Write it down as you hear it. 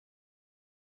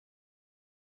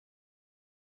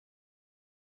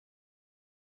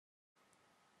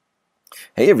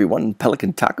Hey everyone,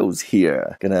 Pelican Tacos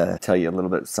here. Gonna tell you a little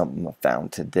bit of something I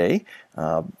found today.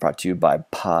 Brought to you by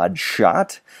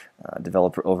Podshot,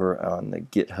 developer over on the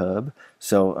GitHub.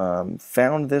 So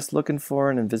found this looking for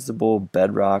an invisible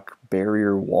bedrock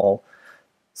barrier wall,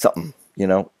 something.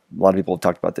 A lot of people have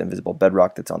talked about the invisible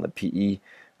bedrock that's on the PE.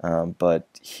 But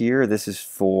here, this is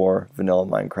for vanilla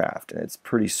Minecraft, and it's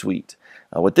pretty sweet.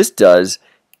 What this does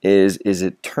is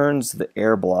it turns the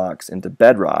air blocks into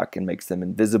bedrock and makes them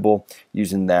invisible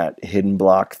using that hidden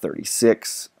block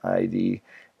 36 ID,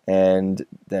 and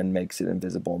then makes it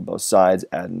invisible on both sides,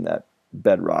 adding that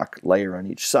bedrock layer on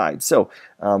each side. So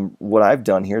what I've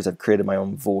done here is I've created my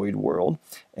own void world,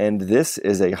 and this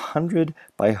is a 100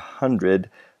 by 100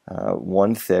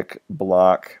 one thick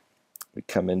block. We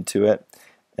come into it,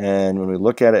 and when we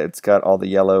look at it, it's got all the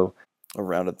yellow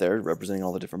around it there, representing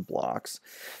all the different blocks.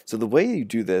 So the way you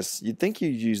do this, you'd think you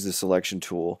use the selection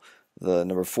tool, the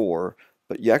number 4,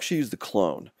 but you actually use the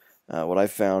clone. What I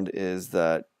found is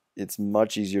that it's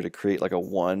much easier to create like a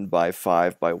 1 by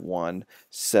 5 by 1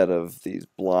 set of these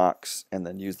blocks and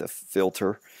then use the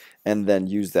filter and then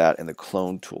use that in the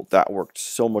clone tool. That worked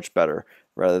so much better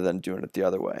rather than doing it the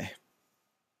other way.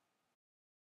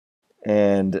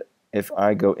 And if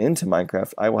I go into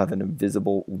Minecraft, I will have an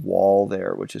invisible wall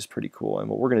there, which is pretty cool. And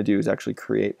what we're going to do is actually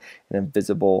create an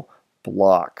invisible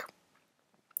block.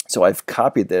 So I've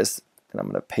copied this, and I'm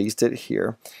going to paste it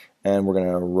here, and we're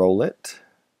going to roll it,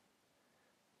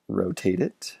 rotate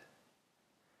it,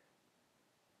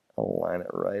 align it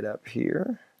right up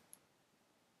here.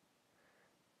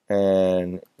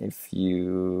 And if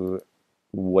you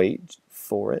wait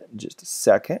for it just a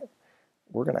second,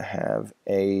 we're going to have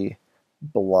a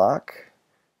block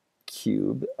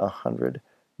cube 100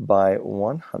 by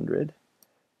 100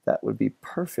 that would be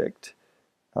perfect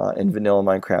in vanilla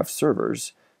Minecraft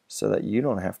servers, so that you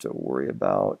don't have to worry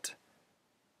about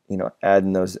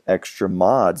adding those extra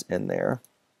mods in there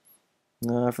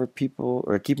for people,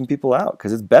 or keeping people out,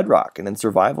 because it's bedrock, and in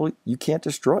survival you can't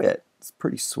destroy it. It's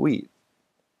pretty sweet.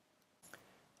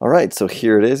 Alright, so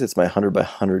here it is. It's my 100 by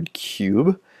 100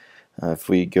 cube. If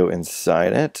we go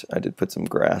inside it, I did put some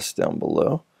grass down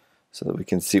below so that we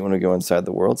can see when we go inside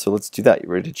the world. So let's do that. You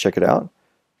ready to check it out?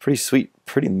 Pretty sweet,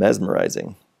 pretty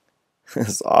mesmerizing.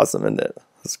 It's awesome, isn't it?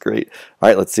 That's great. All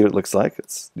right, let's see what it looks like.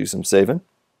 Let's do some saving.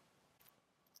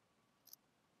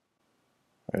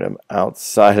 All right, I'm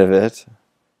outside of it.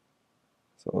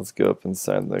 So let's go up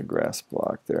inside the grass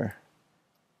block there.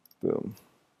 Boom.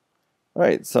 All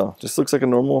right, so just looks like a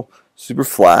normal, super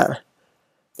flat.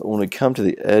 But when we come to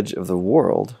the edge of the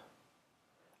world,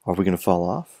 are we going to fall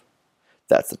off?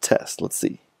 That's the test. Let's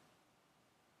see.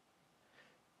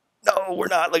 No, we're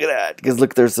not. Look at that. Because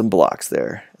look, there's some blocks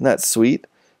there. Isn't that sweet?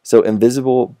 So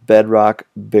invisible bedrock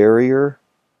barrier,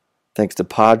 thanks to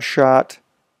Podshot,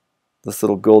 this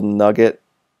little golden nugget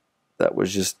that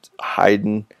was just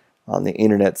hiding on the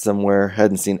internet somewhere.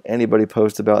 Hadn't seen anybody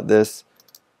post about this.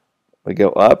 We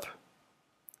go up.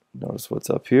 Notice what's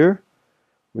up here.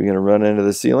 We're going to run into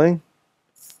the ceiling.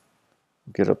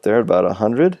 Get up there at about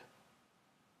 100.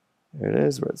 There it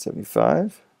is. We're at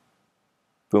 75.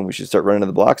 Boom, we should start running into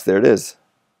the blocks. There it is.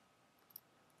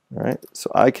 All right, so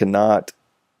I cannot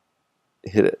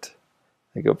hit it.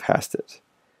 I go past it.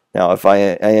 Now, if I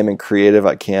am in creative,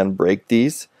 I can break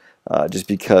these just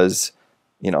because,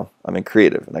 I'm in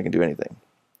creative and I can do anything.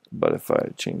 But if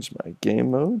I change my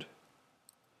game mode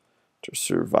to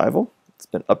survival, it's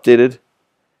been updated,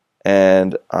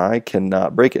 and I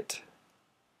cannot break it.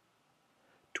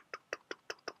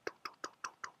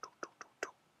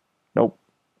 Nope.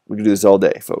 We can do this all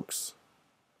day, folks.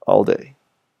 All day.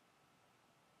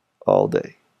 All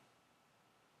day.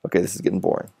 Okay, this is getting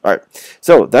boring. All right,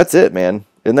 so that's it, man.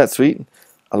 Isn't that sweet?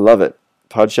 I love it.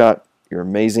 Podshot, you're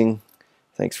amazing.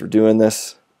 Thanks for doing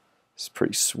this. It's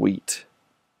pretty sweet.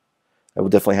 I will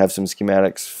definitely have some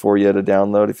schematics for you to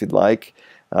download if you'd like.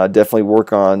 Definitely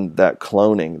work on that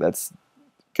cloning. That's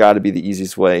got to be the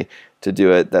easiest way to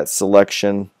do it. That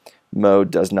selection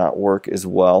mode does not work as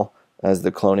well as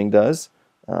the cloning does,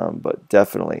 but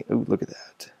definitely. Ooh, look at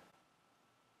that.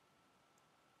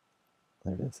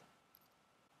 There it is.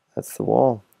 That's the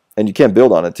wall. And you can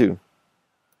build on it too.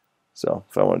 So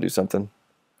if I want to do something,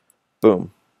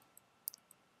 boom.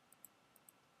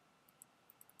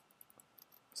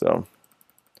 So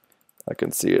I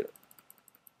can see it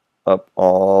up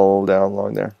all down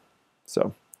along there.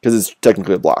 So, because it's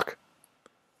technically a block.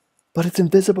 But it's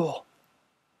invisible.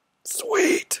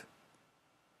 Sweet.